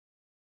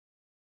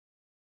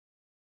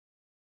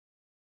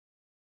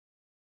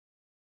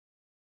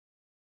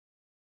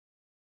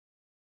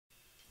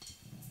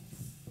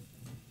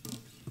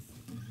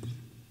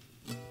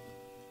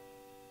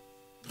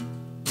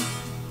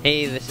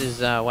Hey, this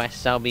is Wes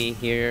Selby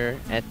here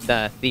at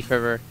the Thief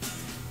River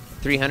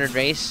 300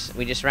 race.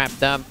 We just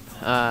wrapped up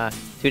a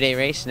 2-day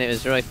race and it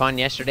was really fun.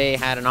 Yesterday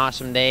had an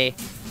awesome day.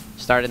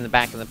 Started in the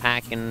back of the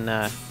pack and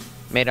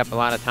made up a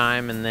lot of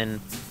time, and then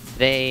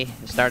today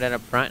started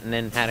up front and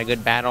then had a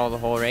good battle the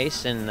whole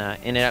race and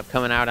ended up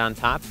coming out on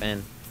top.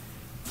 And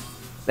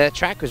the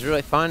track was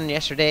really fun.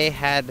 Yesterday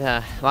had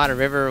a lot of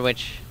river,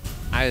 which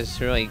I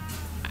was really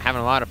having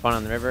a lot of fun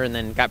on the river, and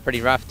then got pretty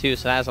rough too,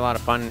 so that was a lot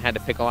of fun. Had to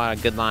pick a lot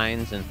of good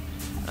lines, and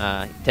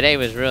today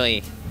was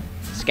really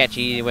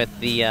sketchy with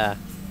the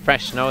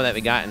fresh snow that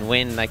we got and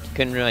wind. Like, you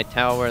couldn't really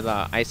tell where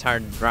the ice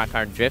hard, rock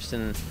hard drifts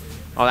and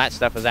all that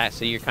stuff was at,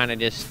 so you're kind of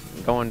just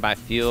going by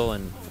feel,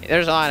 and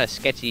there's a lot of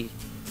sketchy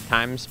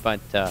times,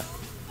 but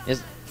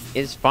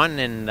it's fun,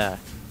 and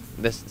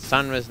the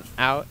sun was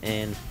out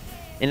and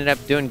ended up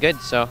doing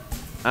good. So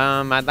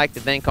I'd like to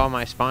thank all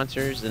my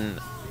sponsors, and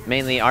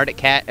mainly Arctic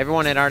Cat,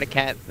 everyone at Arctic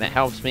Cat that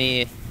helps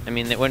me. I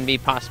mean, it wouldn't be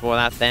possible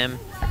without them.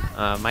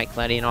 Mike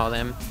Letty and all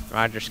them,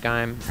 Roger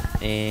Skyme,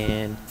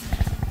 and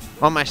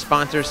all my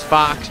sponsors,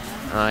 Fox,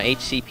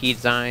 HCP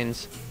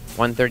Designs,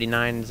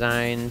 139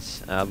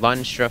 Designs,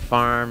 Lundstra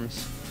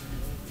Farms,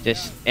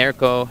 just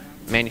Airco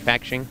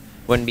Manufacturing.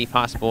 Wouldn't be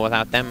possible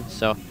without them.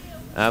 So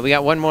we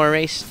got one more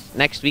race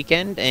next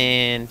weekend,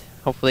 and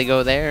hopefully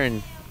go there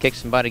and kick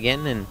some butt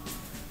again, and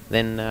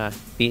then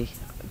be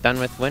done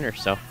with winter.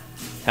 So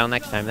till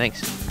next time,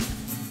 thanks.